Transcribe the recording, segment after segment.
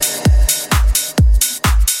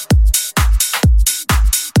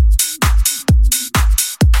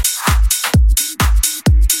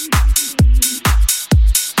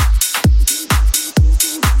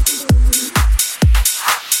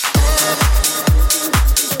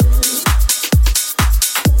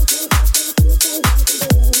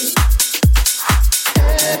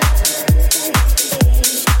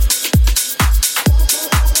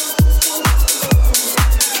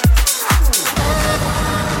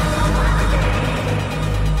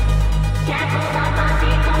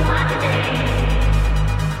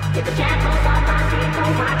Take the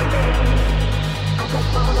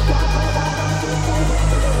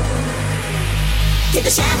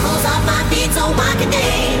shackles off my feet so I can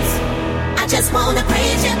dance. I just wanna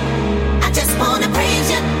praise you. I just wanna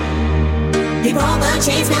praise you. You broke the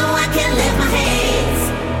chains, now I can lift my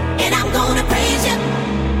hands. And I'm gonna praise you.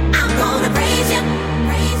 I'm gonna praise you.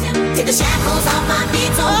 Praise you. Take the shackles off my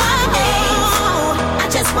feet so I can dance. I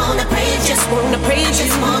just wanna praise you. Just wanna praise you.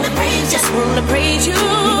 Just wanna praise you. Just wanna praise you. You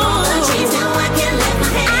broke the chains, now I can lift my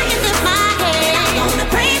hands. I can lift my hands. And I'm gonna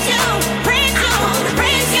praise you. Praise you. I'm gonna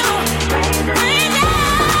praise you. Praise you.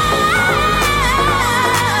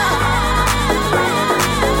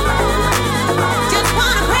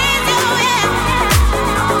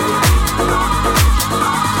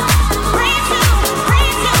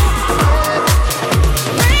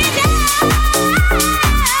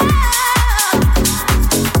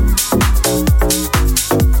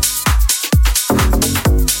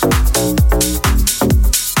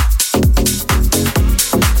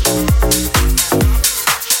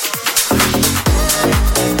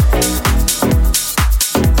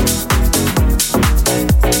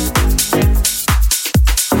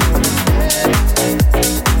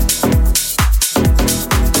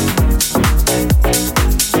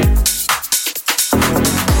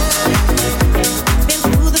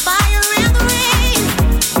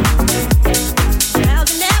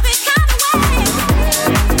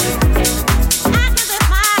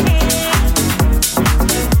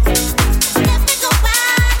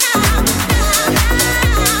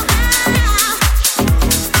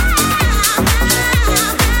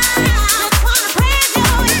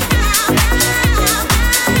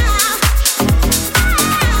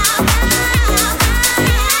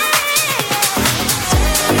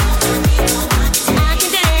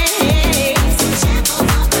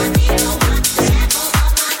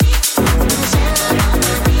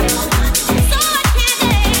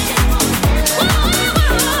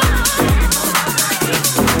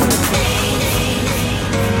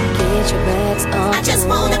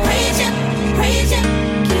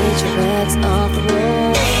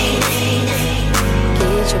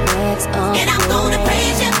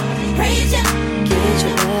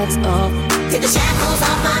 Shackles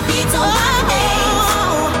off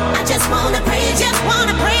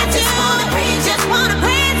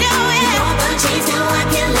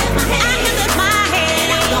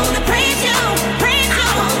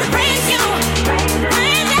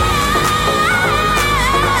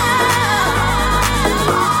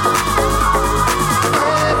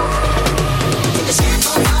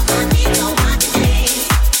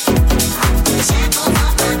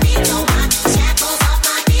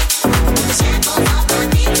my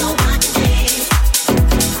feet.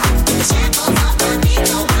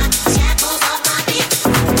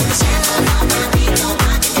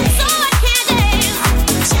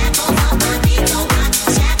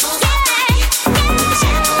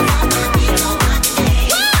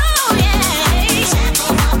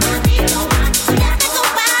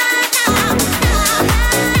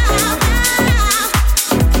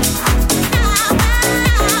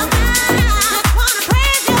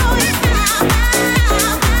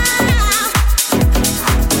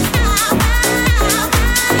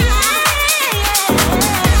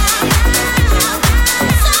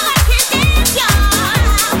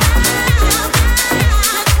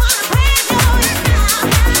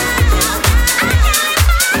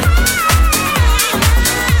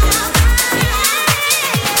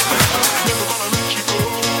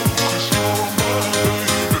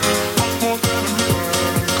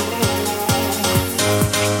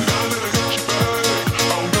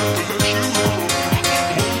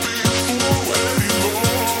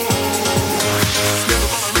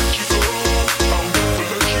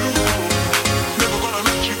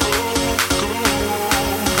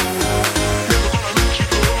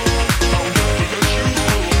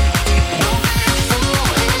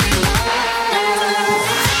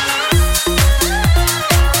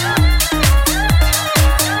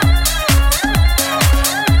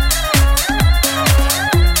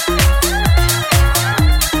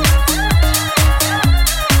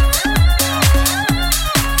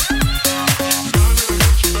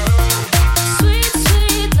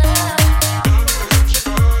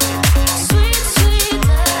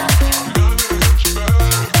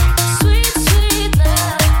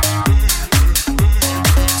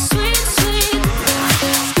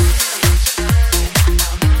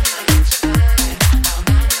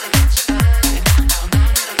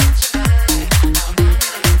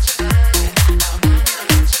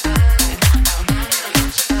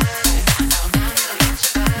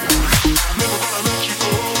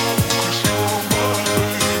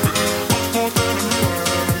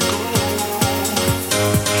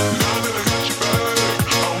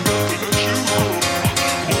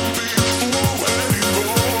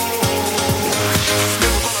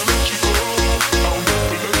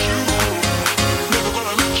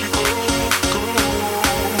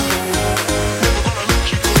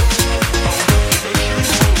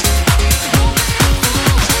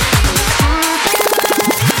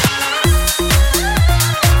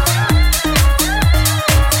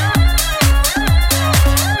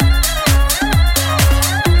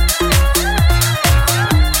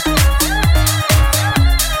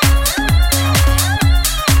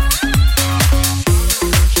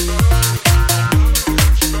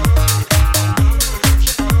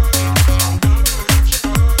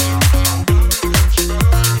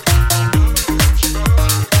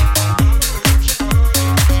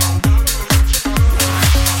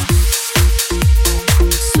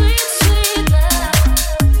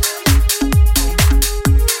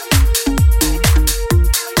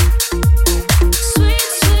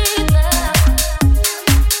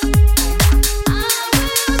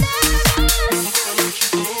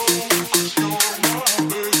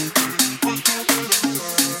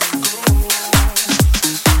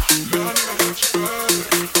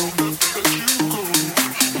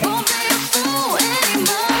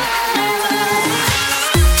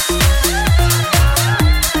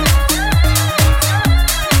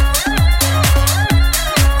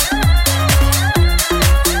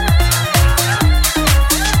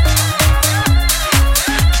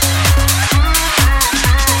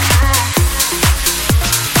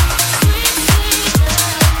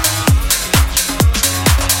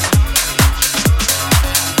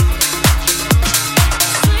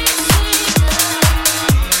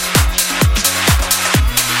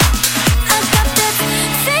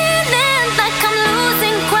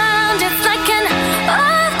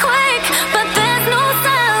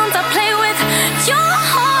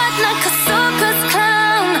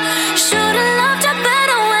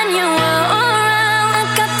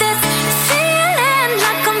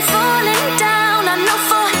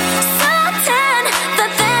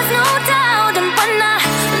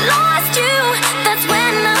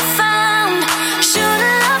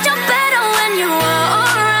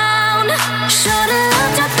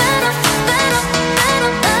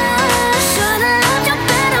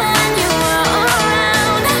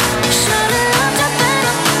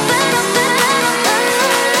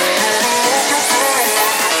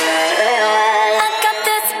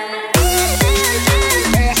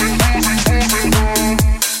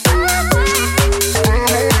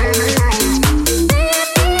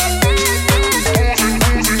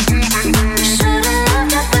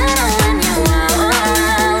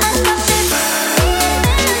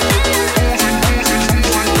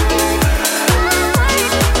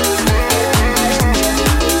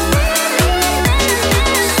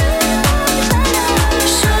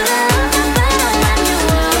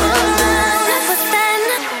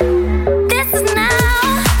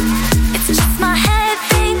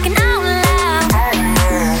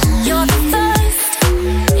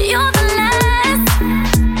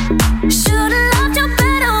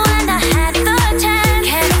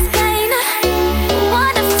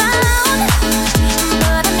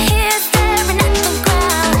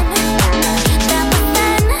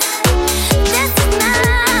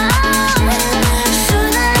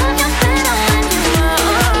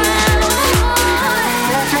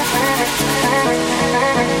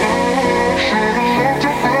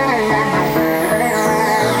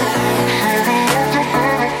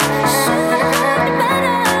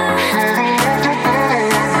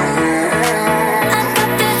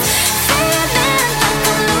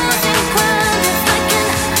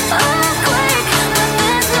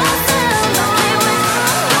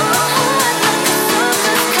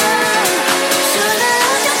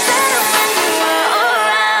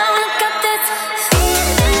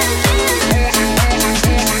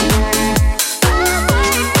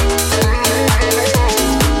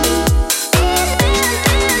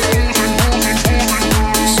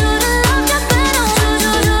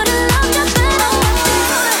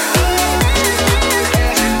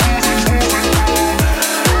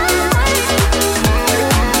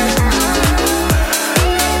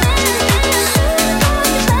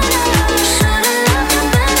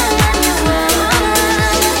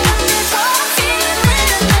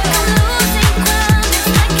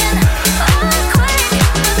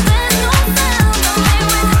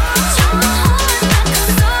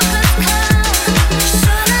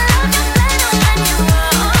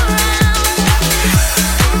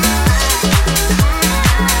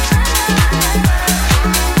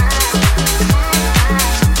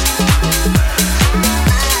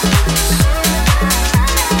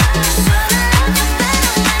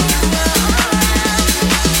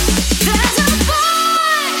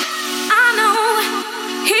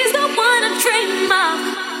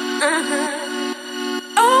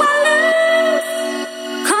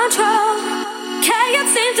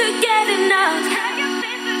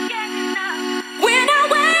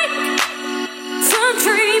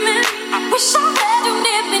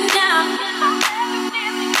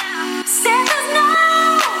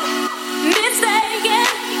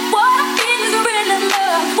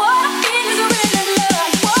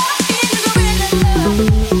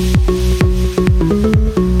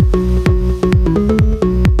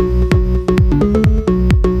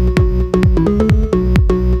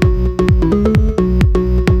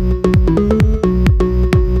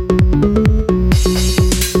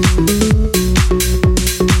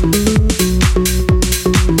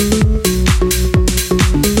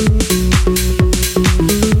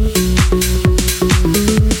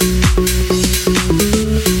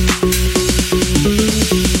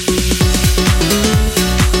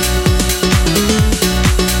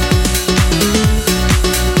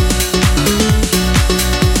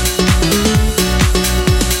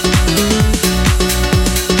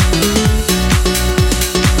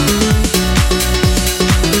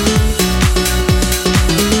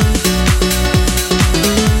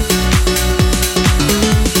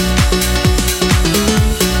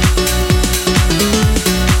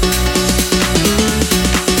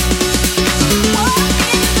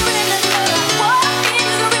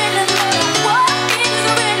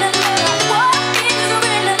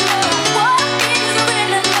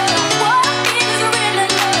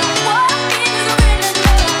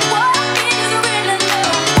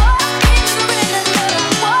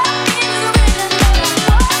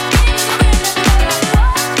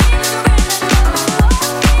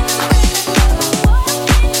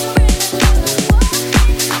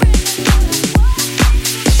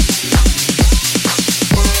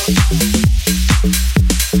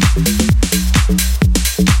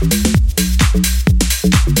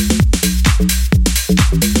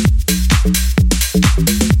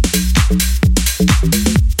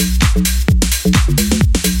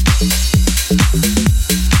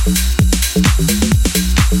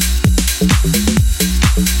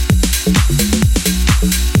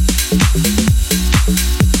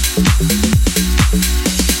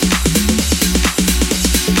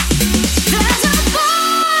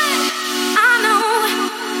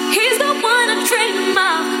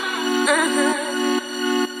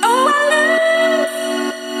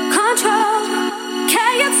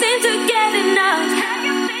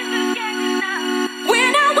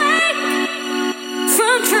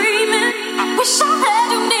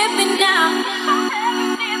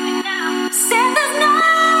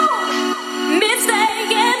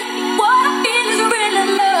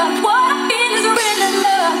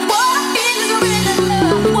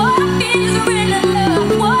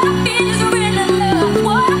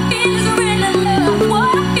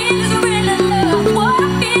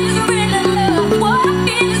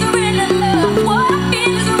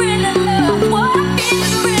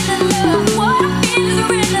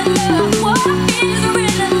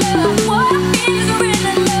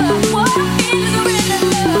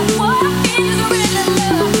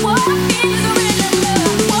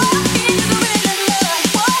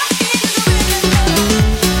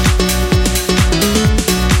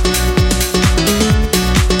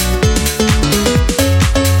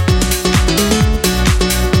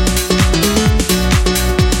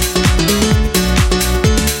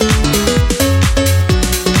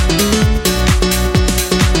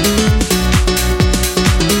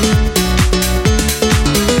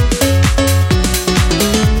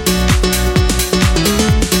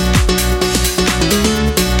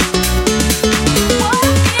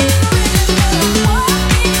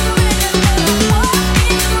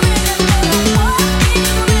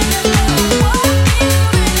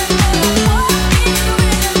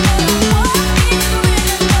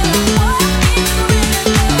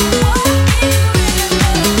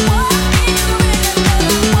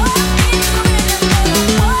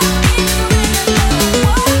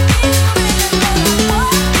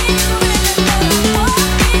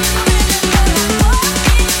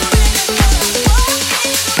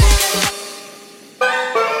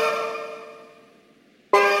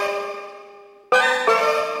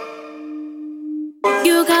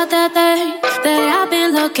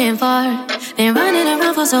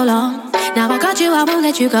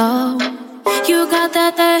 You go. You got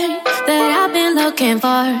that thing that I've been looking for,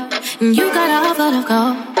 and you got a heart full of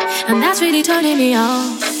gold, and that's really turning me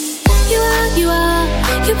on. You are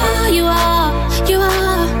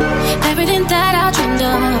everything that I dreamed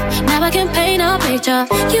of. Now I can paint a picture.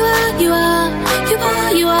 You are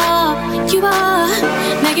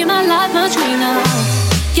making my life much greener.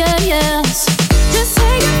 Yeah, yes. Just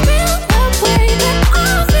say you feel the way that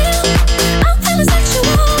I feel. I'm feeling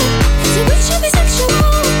sexual. So we should be sexual.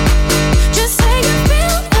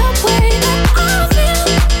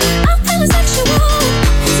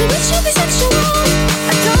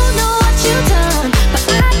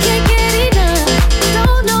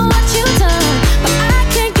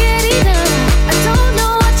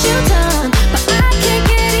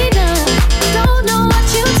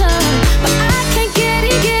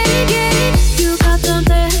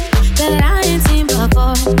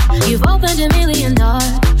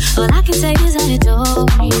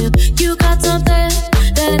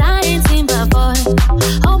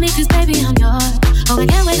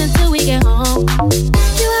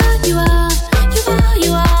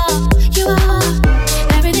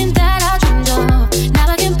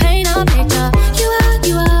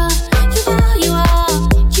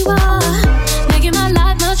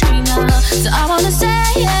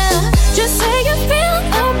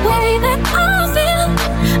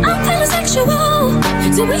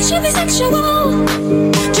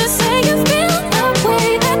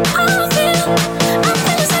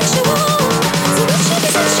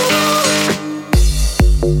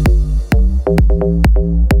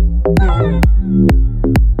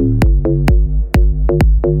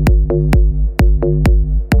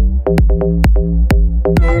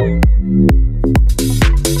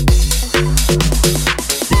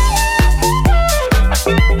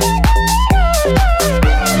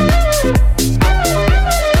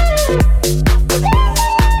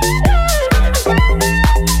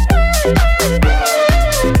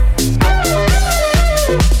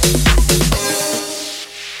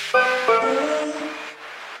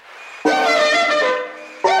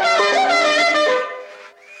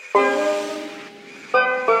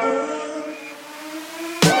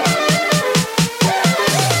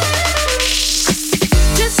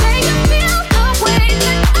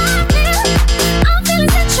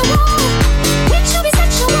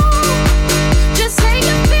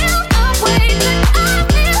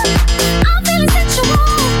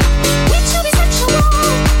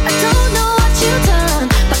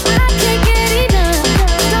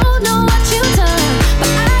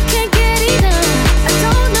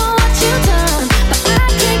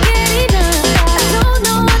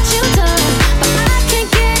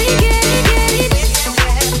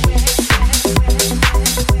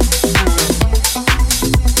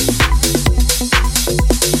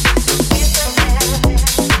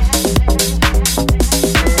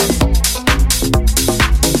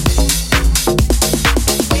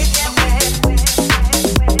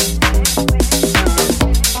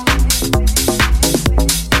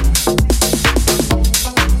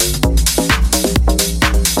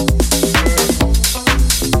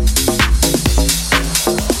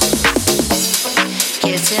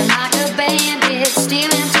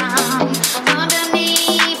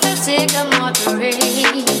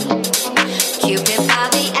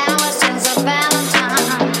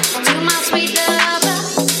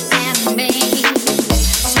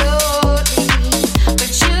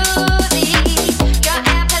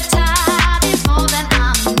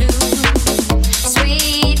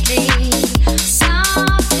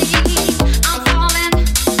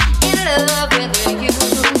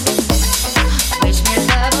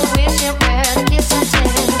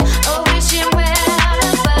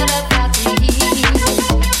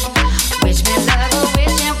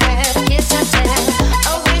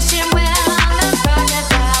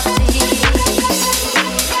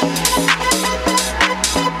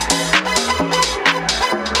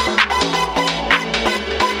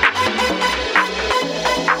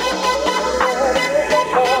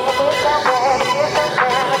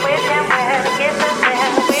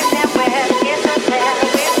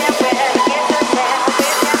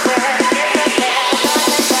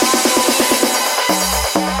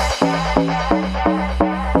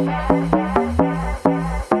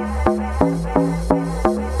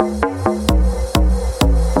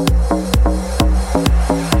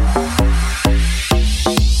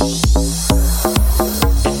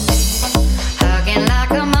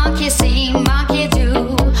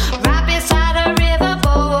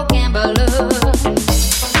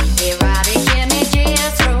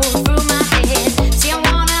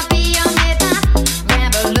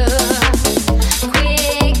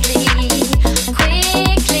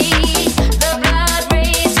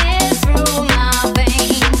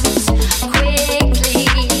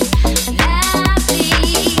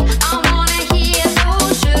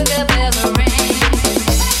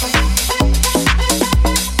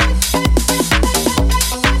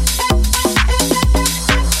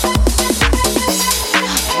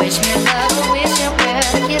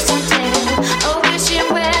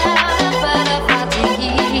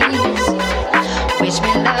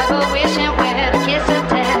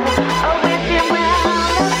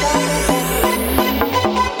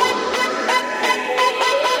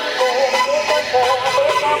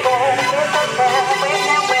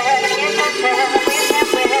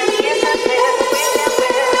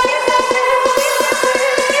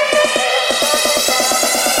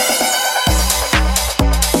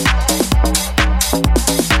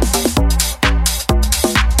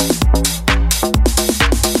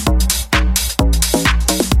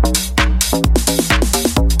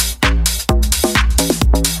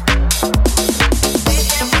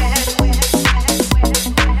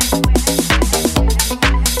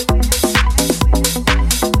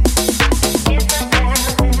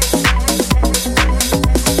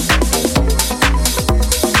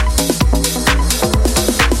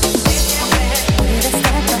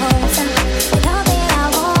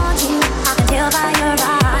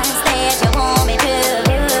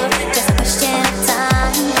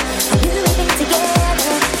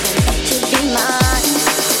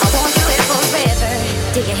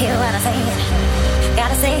 hear what I'm saying?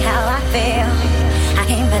 Gotta say how I feel. I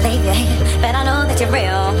can't believe you're here, but I know that you're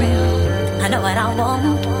real. I know what I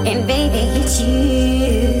want, and baby, it's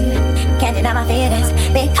you. Can't deny my feelings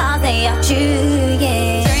because they are true,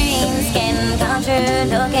 yeah. Dreams can come true.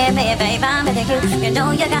 Look at me, babe, I'm with you. You know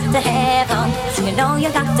you got to have hope. You know you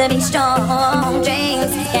got to be strong.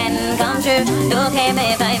 Dreams can come true. Look at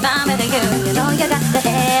me, babe, I'm with you. You know you got to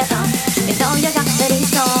have hope. You know you got to be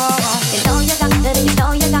strong. You know you got to be. You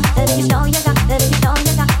know you got to be. You know you got to be. You know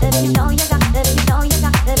you got to be. You know you got to be. You know you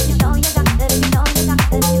got to be. You know you got to be. You know you got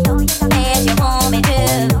to be. You know you got to be. As you want me to.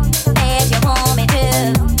 As you want me to.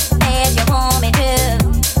 As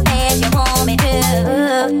you want me to.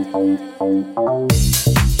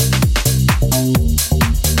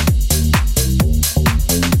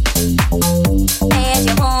 As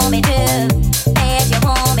you want me to. As you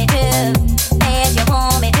want me to. As you want me to. As you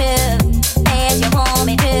want me to. As you want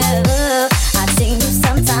me to. I've seen you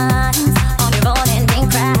sometimes on your own ending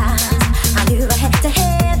cries. I knew I had to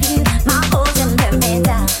have you. My holes and let me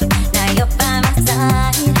down. Now you're by my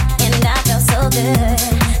side, and I feel so good.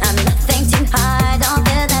 I'm nothing too hard, don't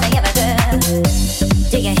feel that I ever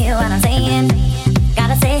could. Do you hear what I'm saying?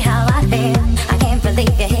 Gotta say how I feel. I can't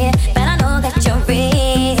believe you're here, but I know that you're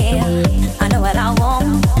real. I know what I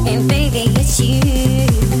want, and baby, it's you.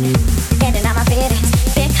 Can't deny my feelings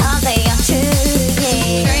because they are true,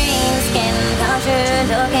 yeah. Dreams can come true.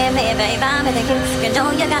 Look at me, babe, I'm with you. You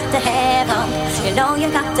know you got to have hope. You know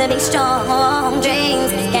you got to be strong.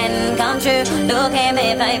 Dreams can come true. Look at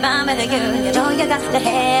me, babe, I'm with you. You know you got to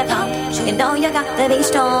have hope. You know you got to be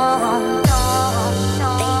strong.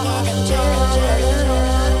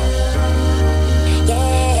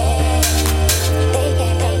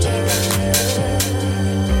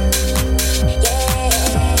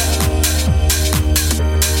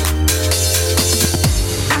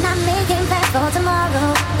 For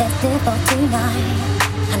tomorrow, let's live for tonight.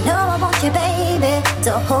 I know I want you, baby,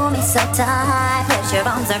 so hold me so tight. Put your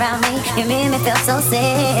arms around me, you make me feel so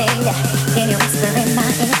safe. Can you whisper in my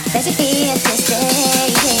ear that you feel to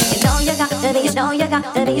stay? You know you got to be, you know you got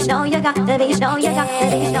to be, you know you got to be, you know you got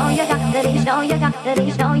to be, you know you got to be, you know you got to be,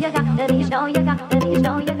 you know you got to be, you know you got to be, you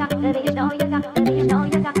know you got to be, you know you got to be, you know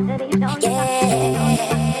you got to be, you know you got to be, yeah.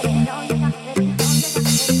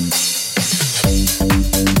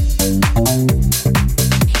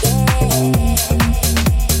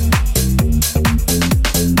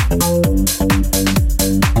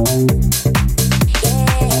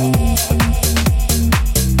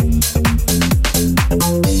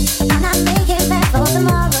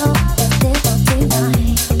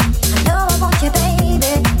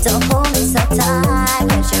 So hold me so tight,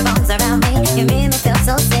 put your arms around me, you make me feel so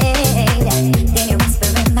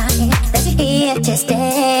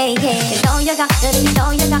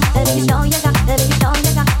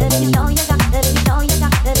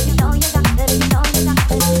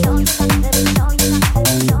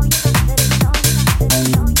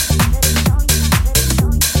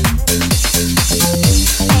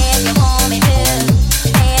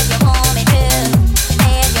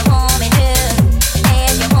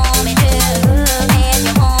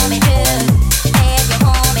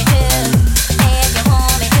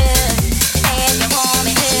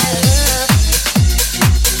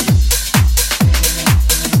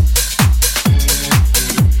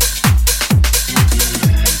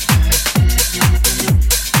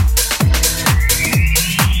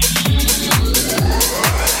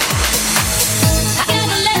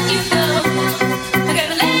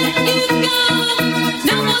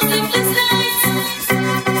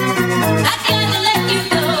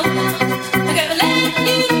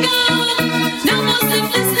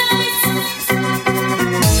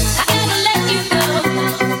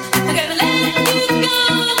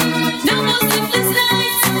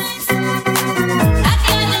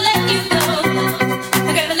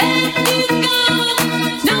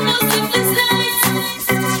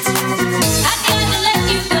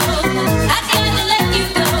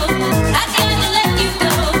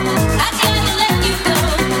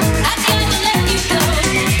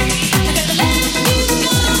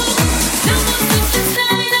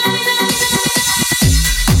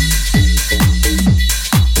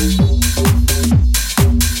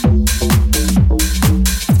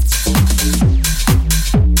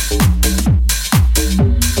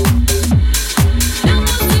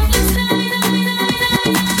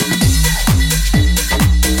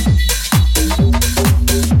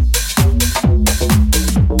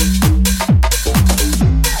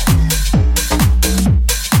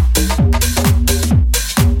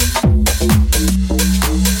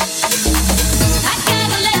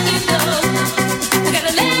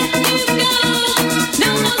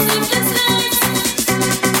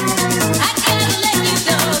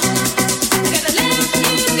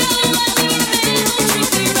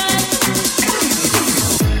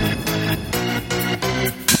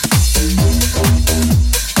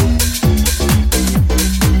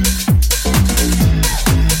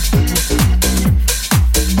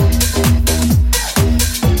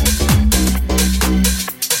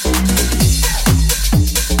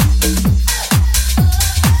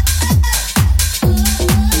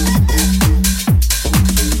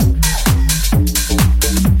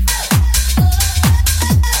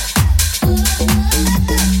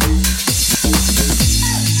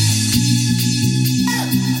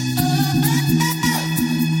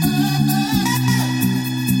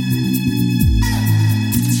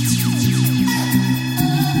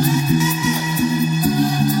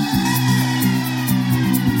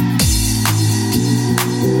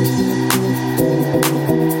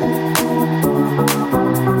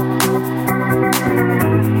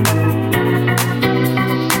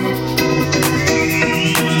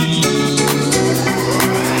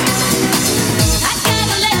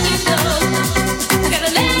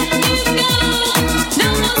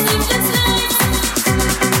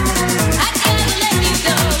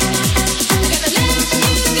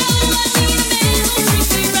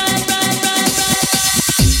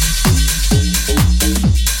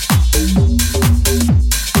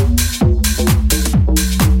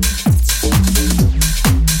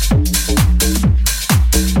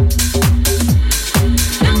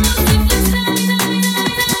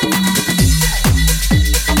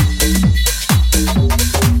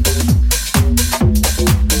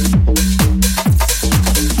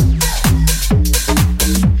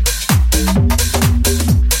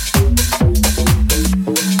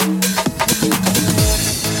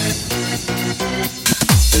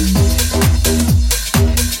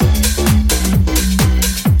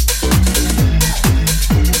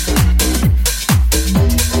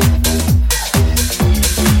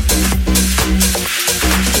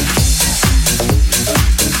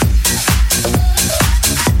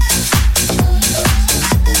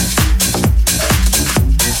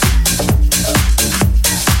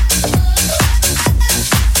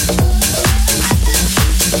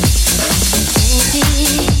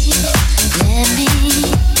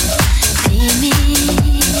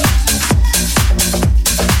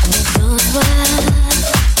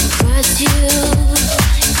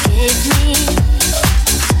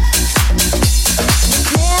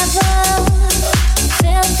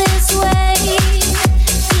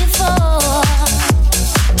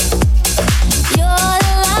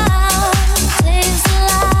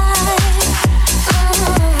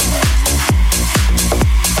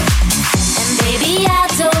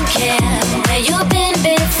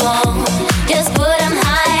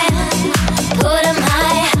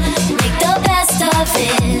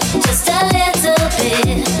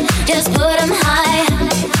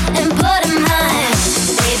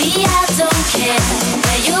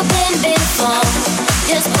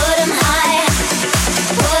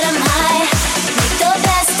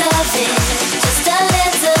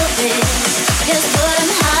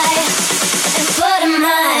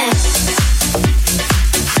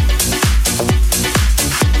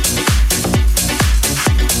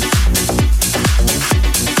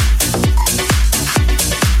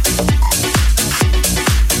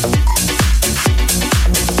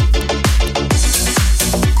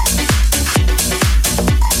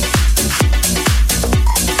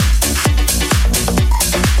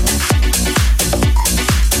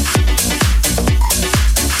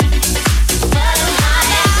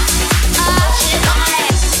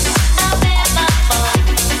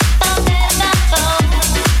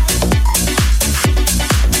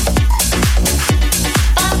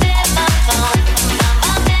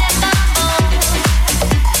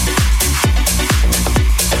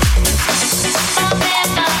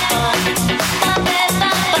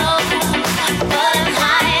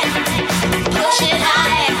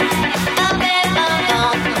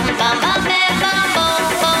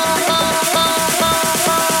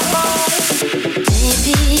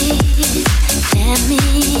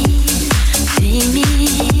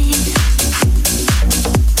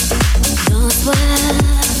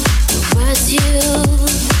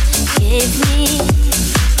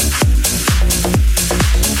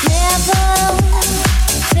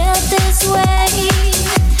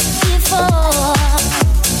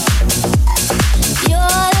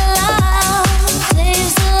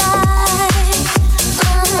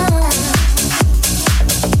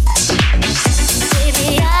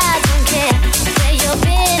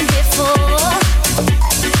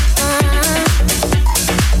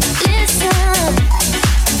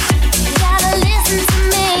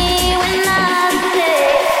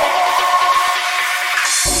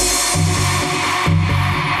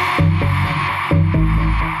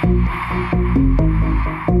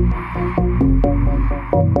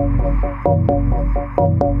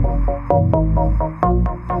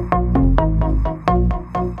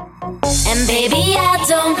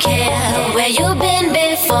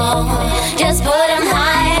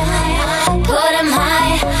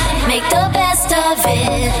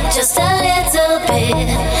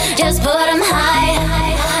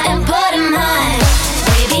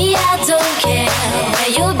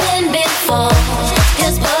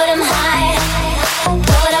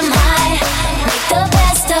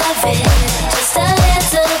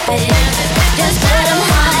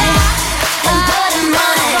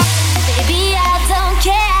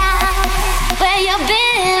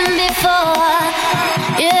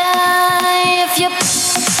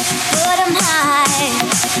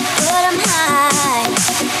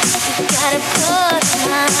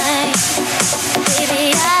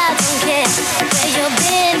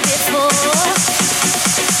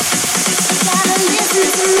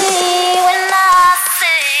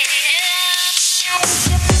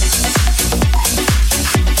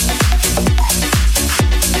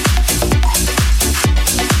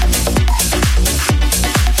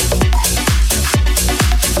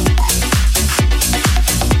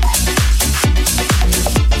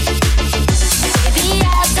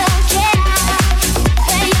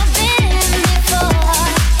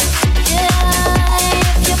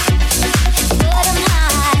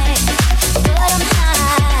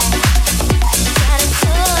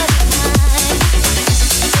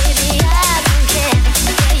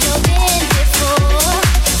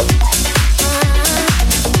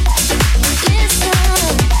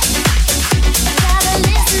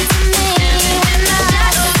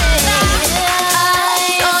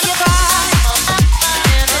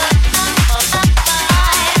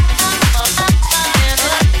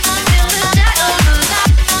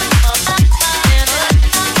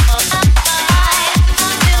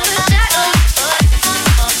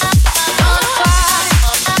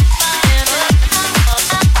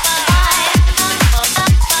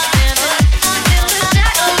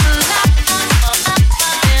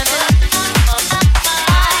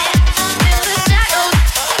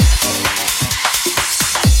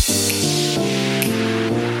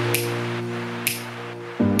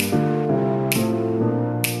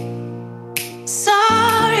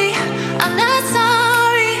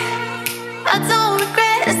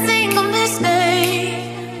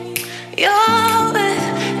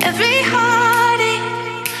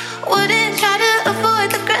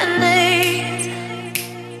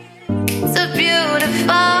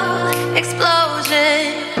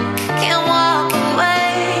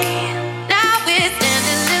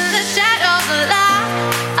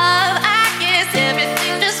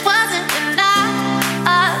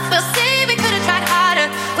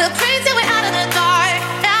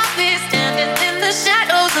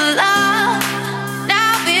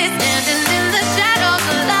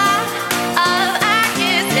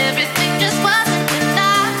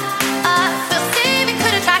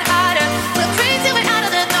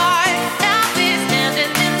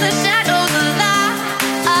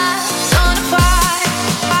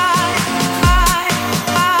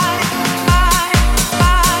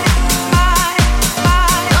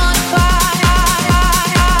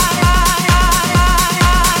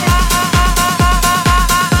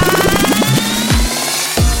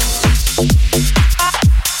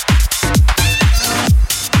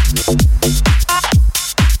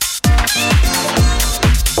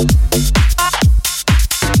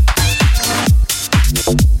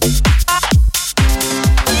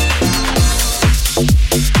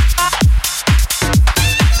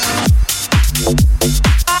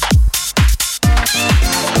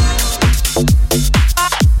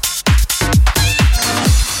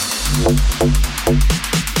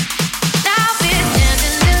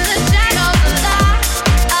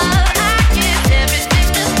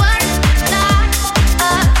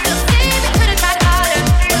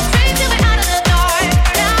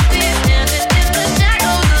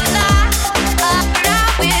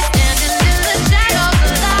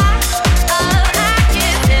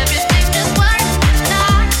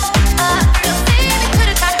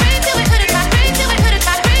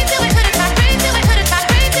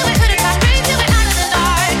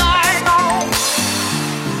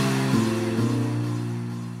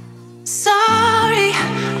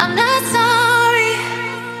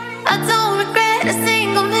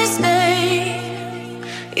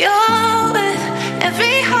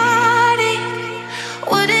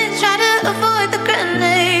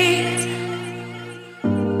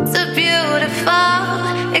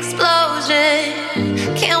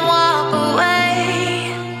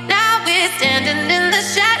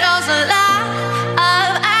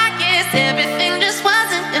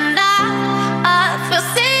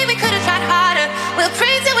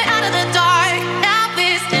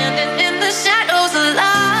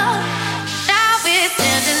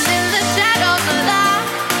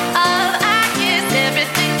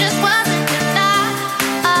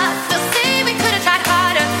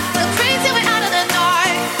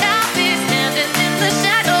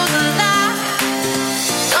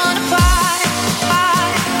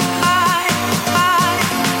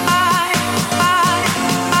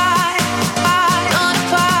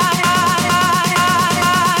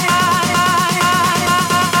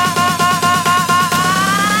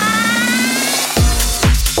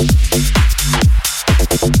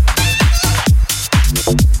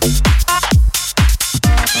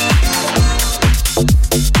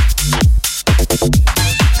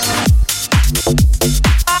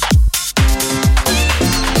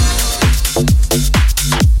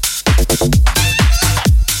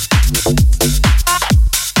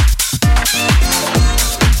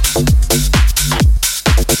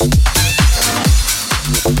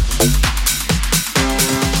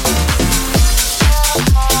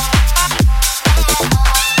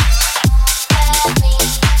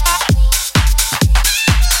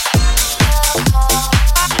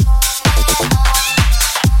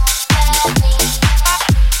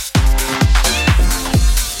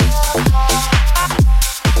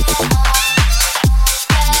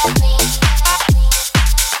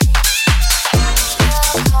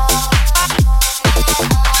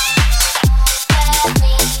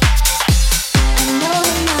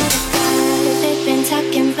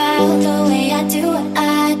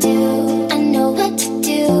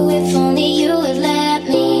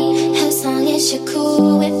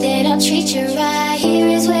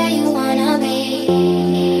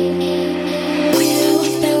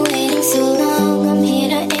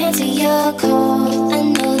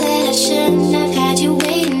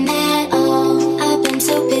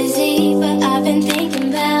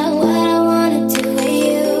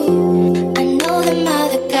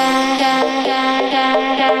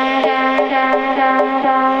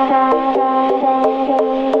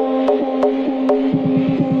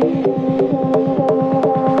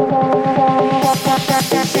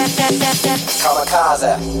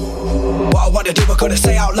Kamikaze. What I want to do, I couldn't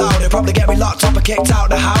say out loud. It'll probably get me locked up and kicked out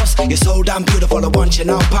the house. You're so damn beautiful, I want you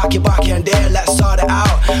now. Pack your back and there, let's sort it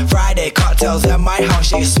out. Friday cocktails at my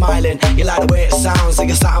house, yeah, you're smiling. You like the way it sounds, and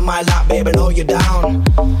you're sat on my lap, baby, know you're down.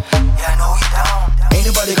 Yeah, I know you're down. Ain't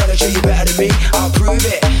nobody gonna treat you better than me, I'll prove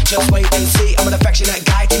it. Just wait and see, I'm an affectionate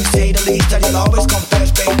guy to say the least, and you'll always come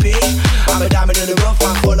first, baby. I'm a diamond in the rough,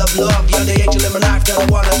 I'm full of love. You're the angel in my life that I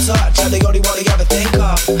wanna touch. You're the only one I ever think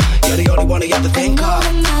of. You're the only one I ever think of.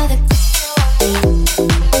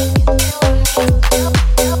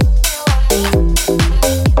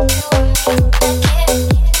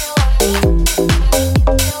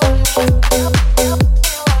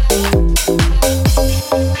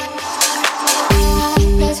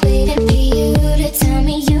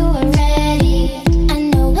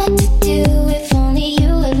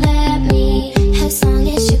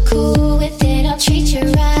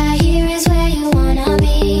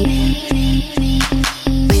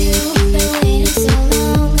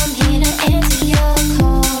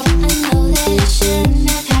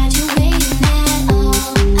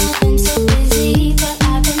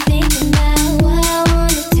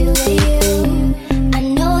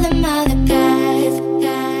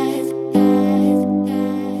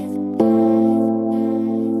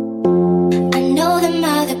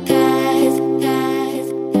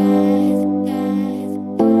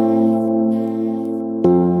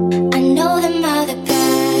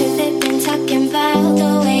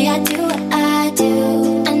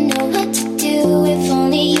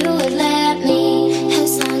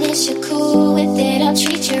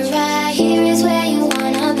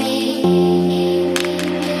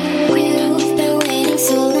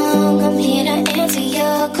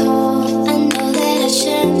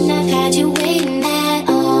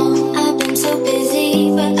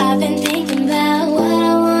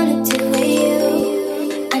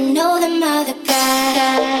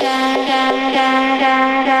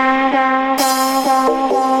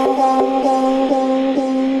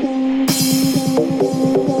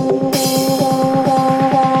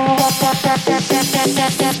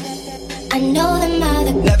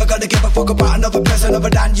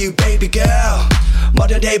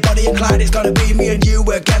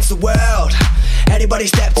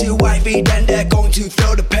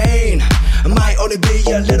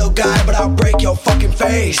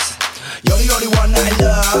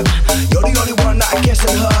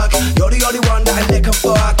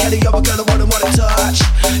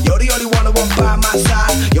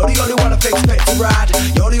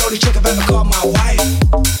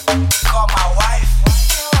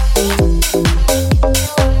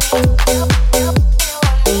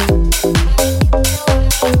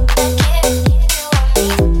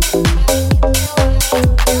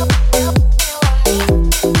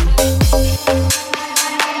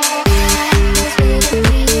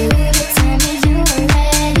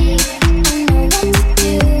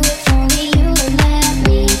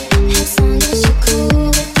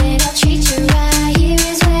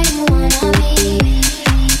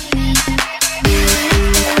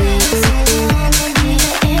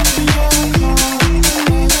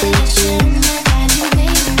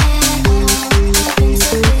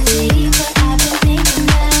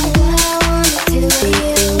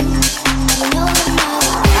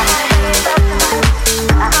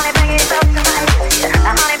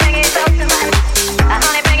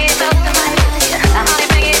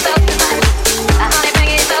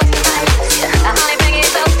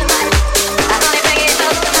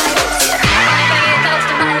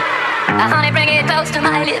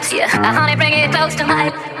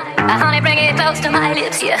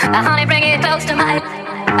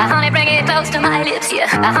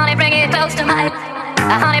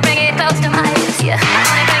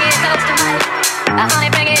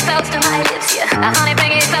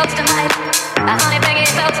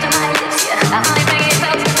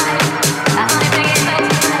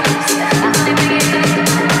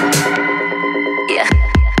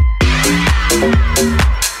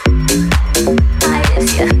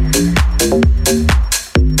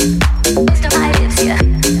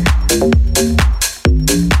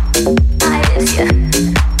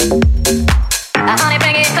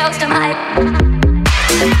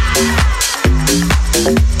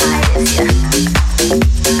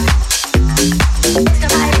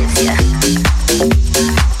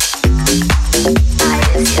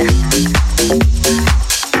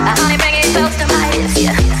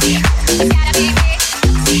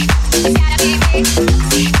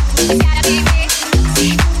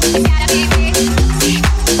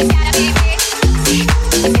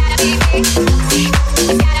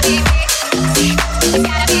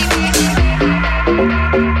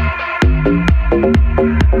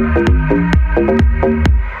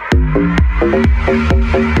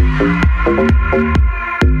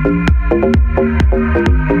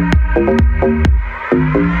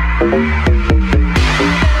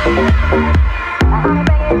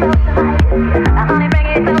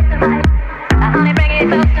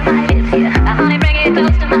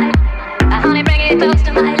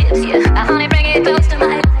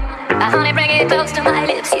 close to my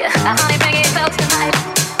lips, yeah. I honey, bring it close to my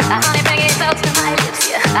lips. I honey, bring it close to my lips,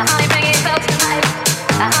 yeah. I honey, bring it close to my lips.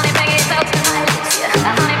 I honey, bring it close to my lips, yeah.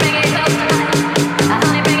 I honey, bring it close to my lips. I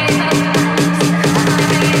honey, bring it close to my lips, yeah. I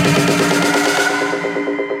honey, bring it,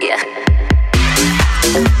 yeah.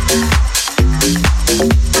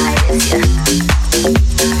 My lips, yeah.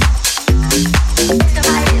 Close to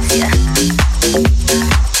my lips, yeah.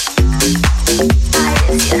 My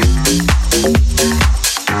lips, yeah.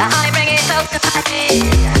 I honey, bring it close to my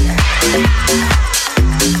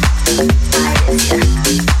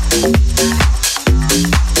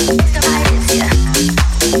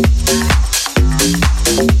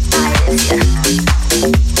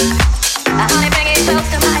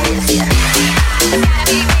lips, yeah.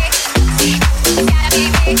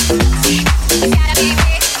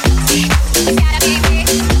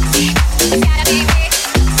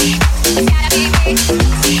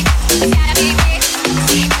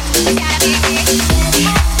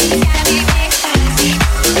 It's gotta be big.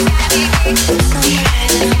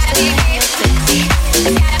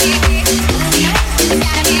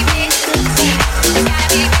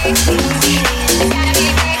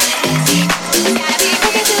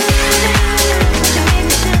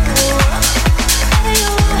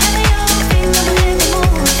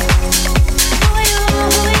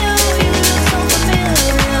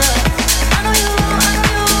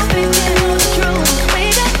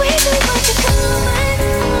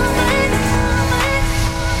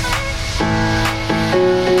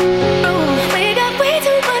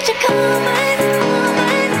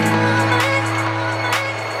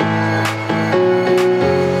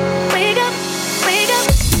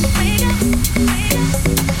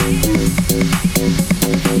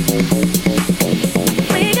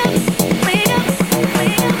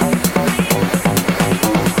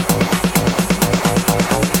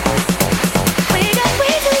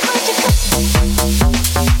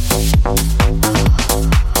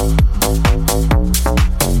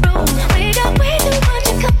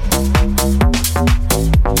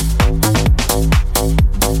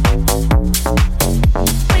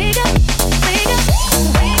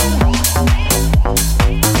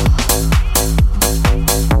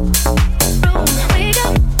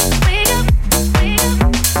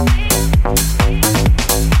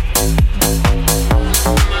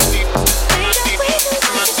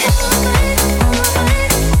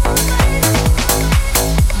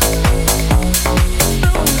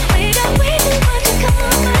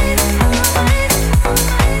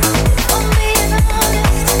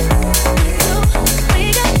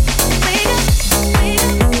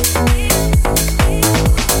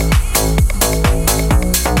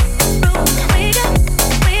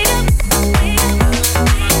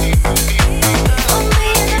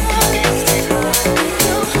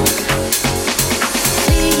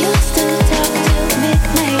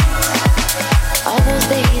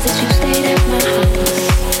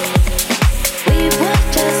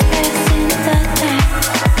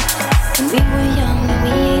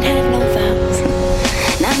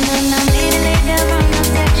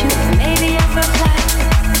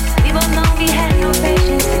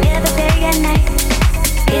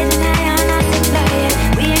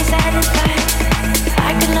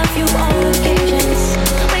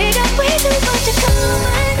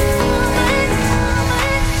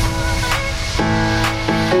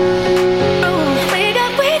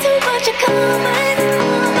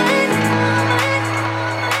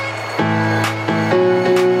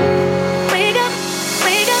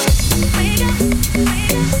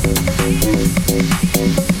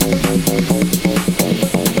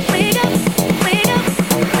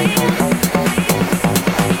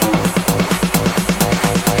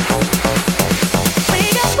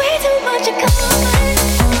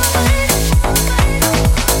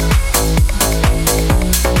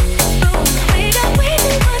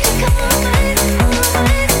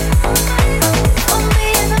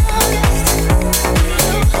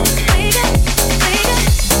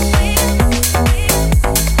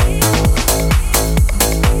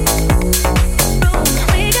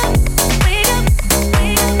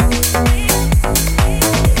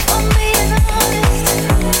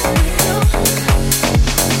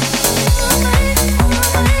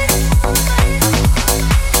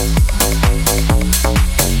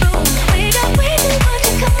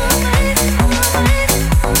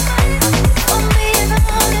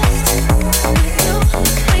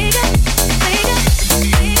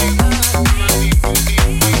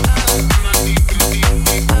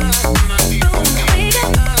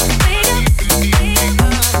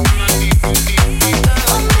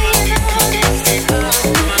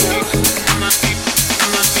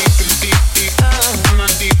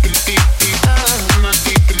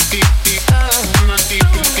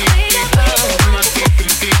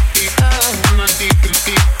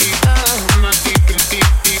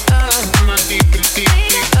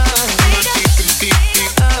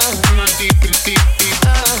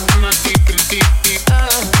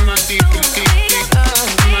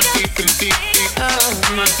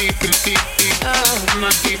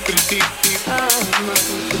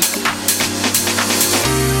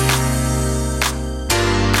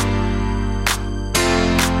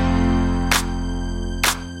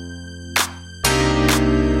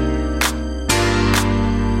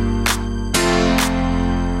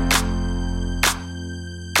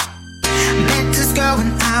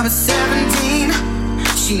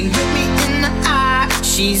 She looked me in the eye,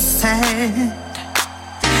 she said,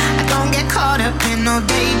 I don't get caught up in no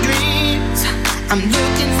daydreams. I'm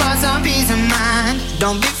looking for some peace of mind.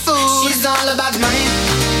 Don't be fooled. She's all about money,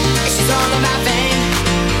 she's all about fame.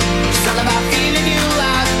 She's all about feeling you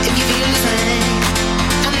out if you feel the same.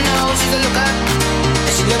 I know she's a looker,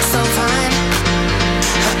 and she looks so fine.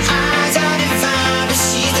 Her eyes are divine, but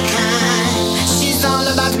she's the kind. She's all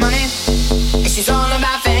about money, and she's all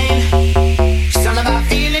about fame. She's all about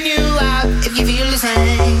feeling you out if you feel the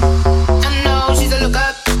same. I know she's a looker,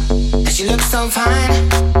 and she looks so fine.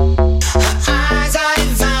 Her eyes are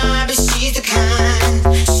divine, but she's the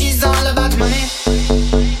kind. She's all about money.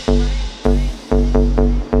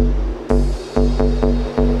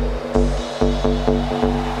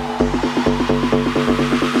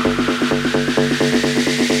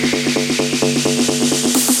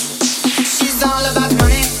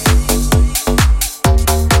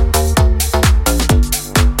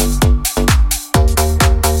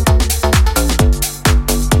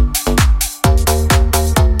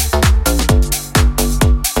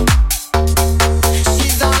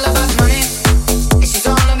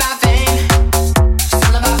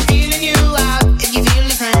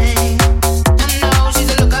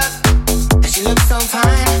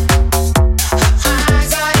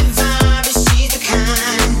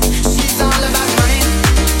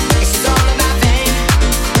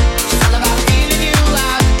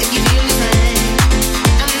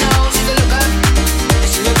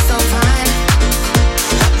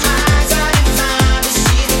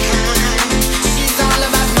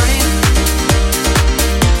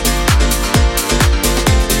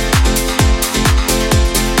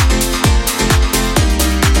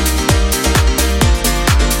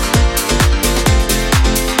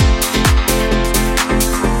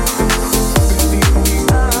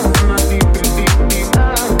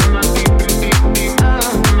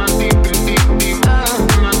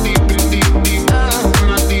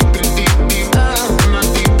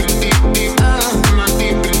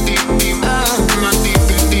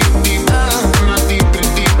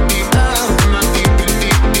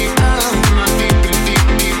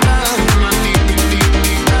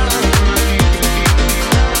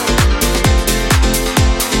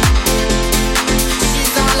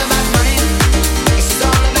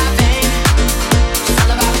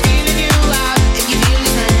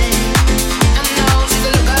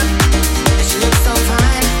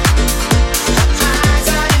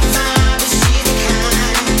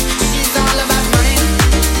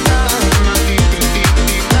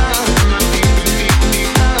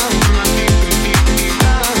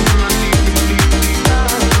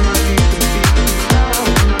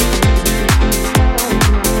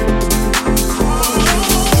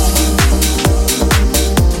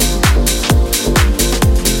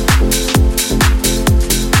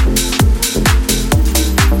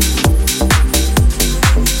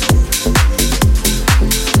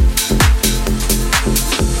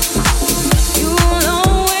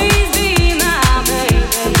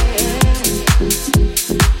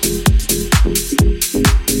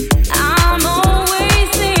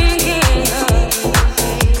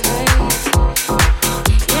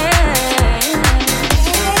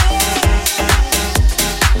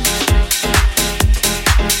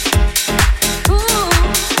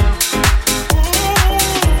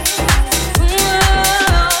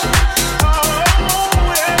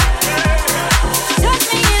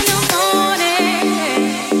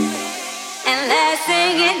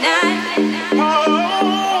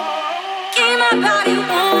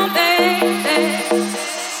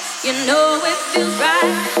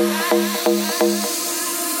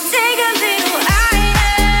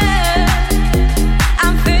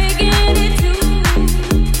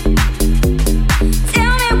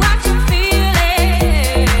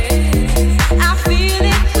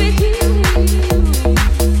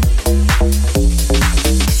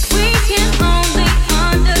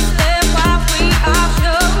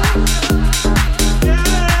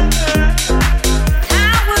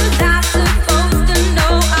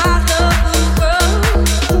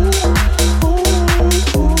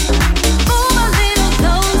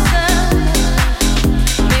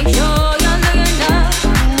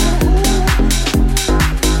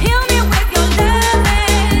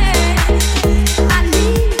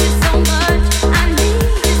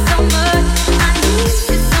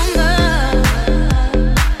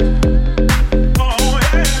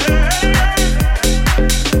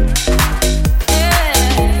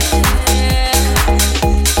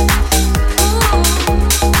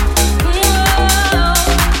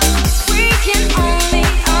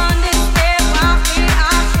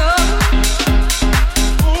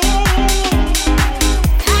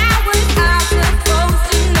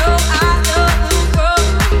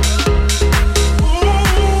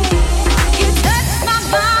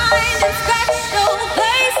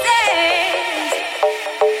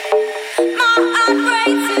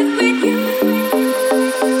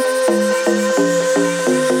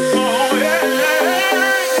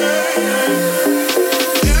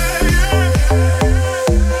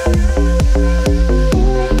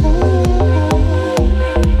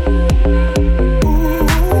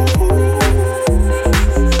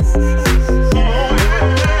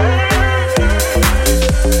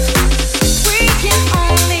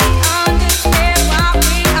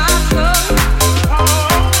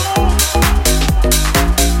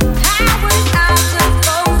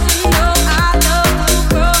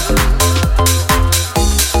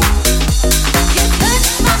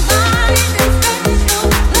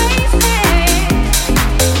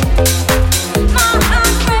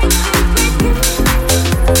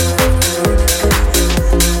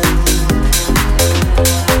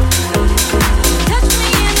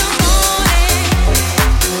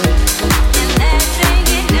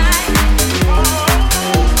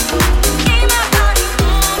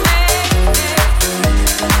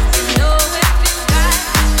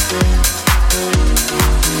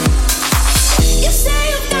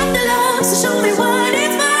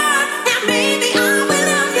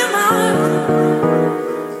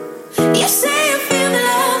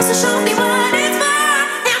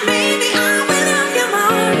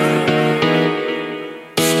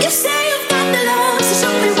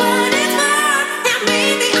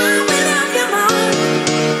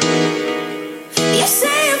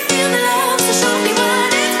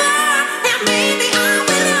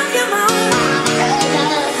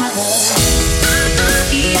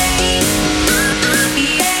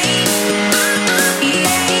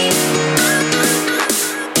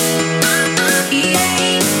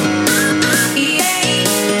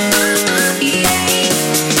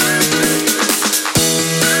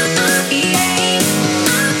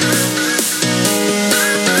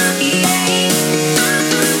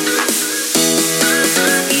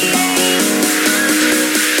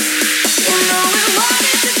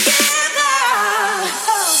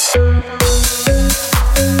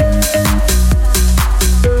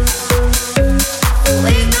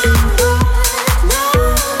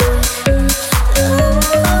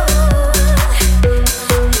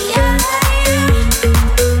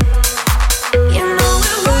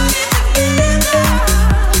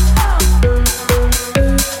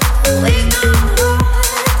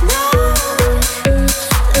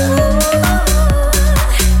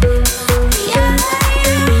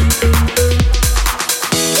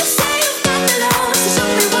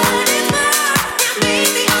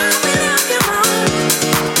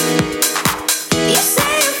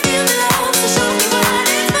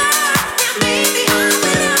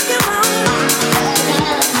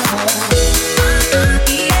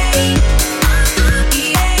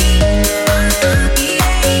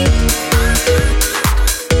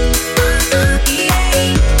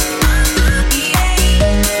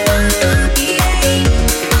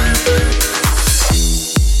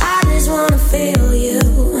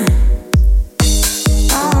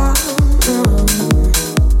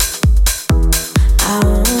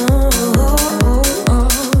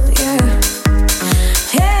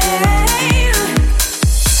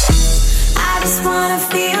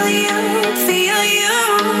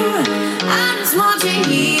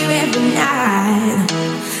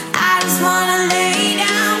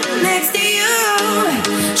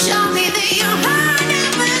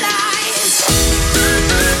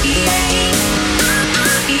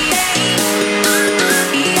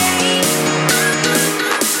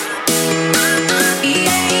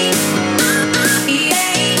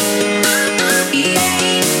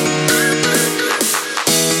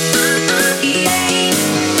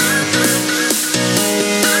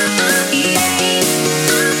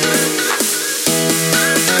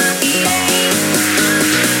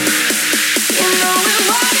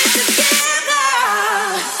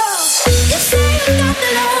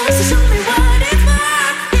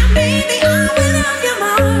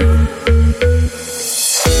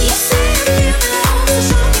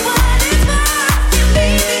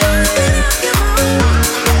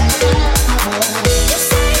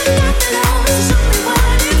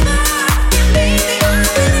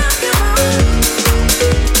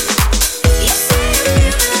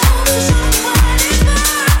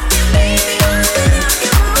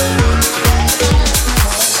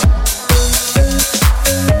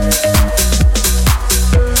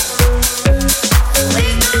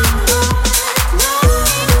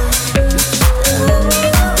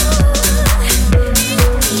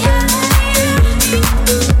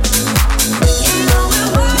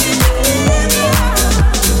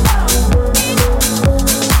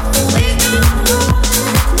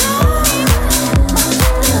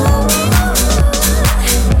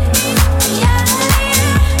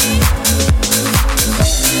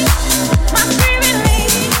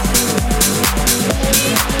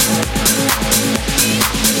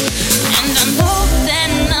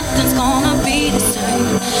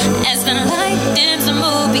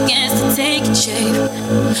 begins to take shape.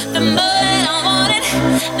 The more that I want it,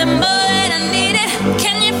 the more that I need it.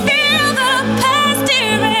 Can you feel the past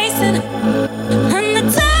erasing? And the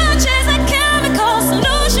touch is a chemical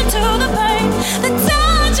solution to the pain. The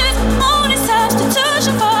touch is only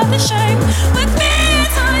substitution for the shame. With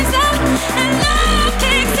Beatz on his out and love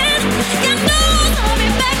kicks in, you know I'll be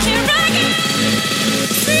back here again.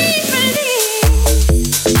 Sweet release,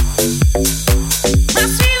 my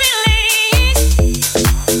sweet release,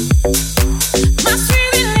 my sweet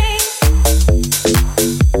release,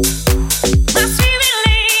 my sweet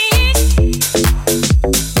release,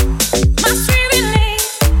 my sweet release,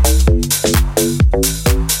 my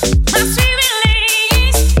sweet release,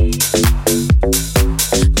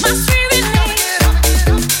 my sweet release,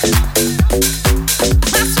 my sweet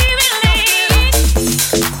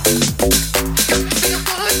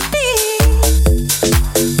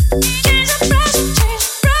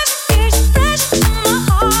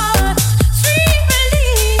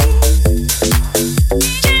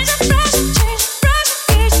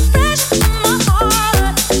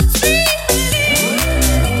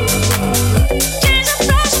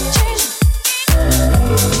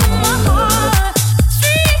my